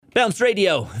Bounce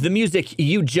Radio, the music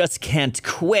you just can't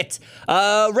quit.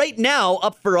 Right now,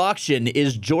 up for auction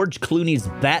is George Clooney's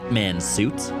Batman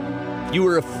suit. If you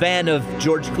were a fan of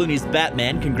George Clooney's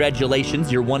Batman,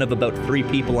 congratulations, you're one of about 3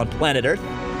 people on planet Earth.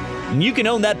 And you can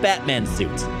own that Batman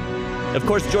suit. Of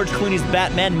course, George Clooney's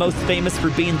Batman, most famous for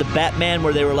being the Batman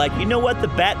where they were like, you know what the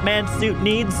Batman suit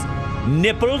needs?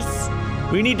 Nipples.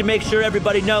 We need to make sure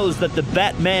everybody knows that the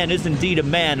Batman is indeed a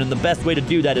man, and the best way to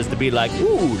do that is to be like,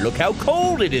 ooh, look how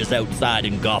cold it is outside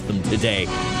in Gotham today.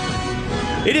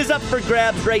 It is up for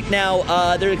grabs right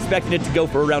now. They're expecting it to go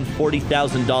for around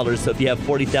 $40,000, so if you have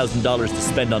 $40,000 to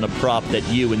spend on a prop that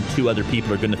you and 2 other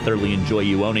people are going to thoroughly enjoy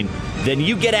you owning, then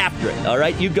you get after it, all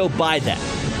right? You go buy that.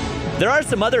 There are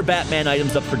some other Batman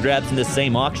items up for grabs in this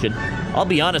same auction. I'll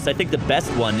be honest, I think the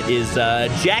best one is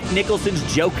Jack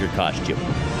Nicholson's Joker costume.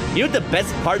 You know what the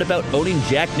best part about owning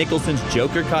Jack Nicholson's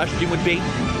Joker costume would be?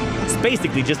 It's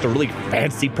basically just a really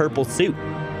fancy purple suit.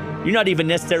 You're not even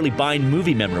necessarily buying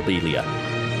movie memorabilia.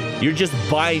 You're just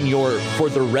buying your for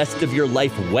the rest of your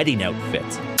life wedding outfit.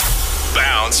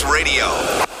 Bounce Radio.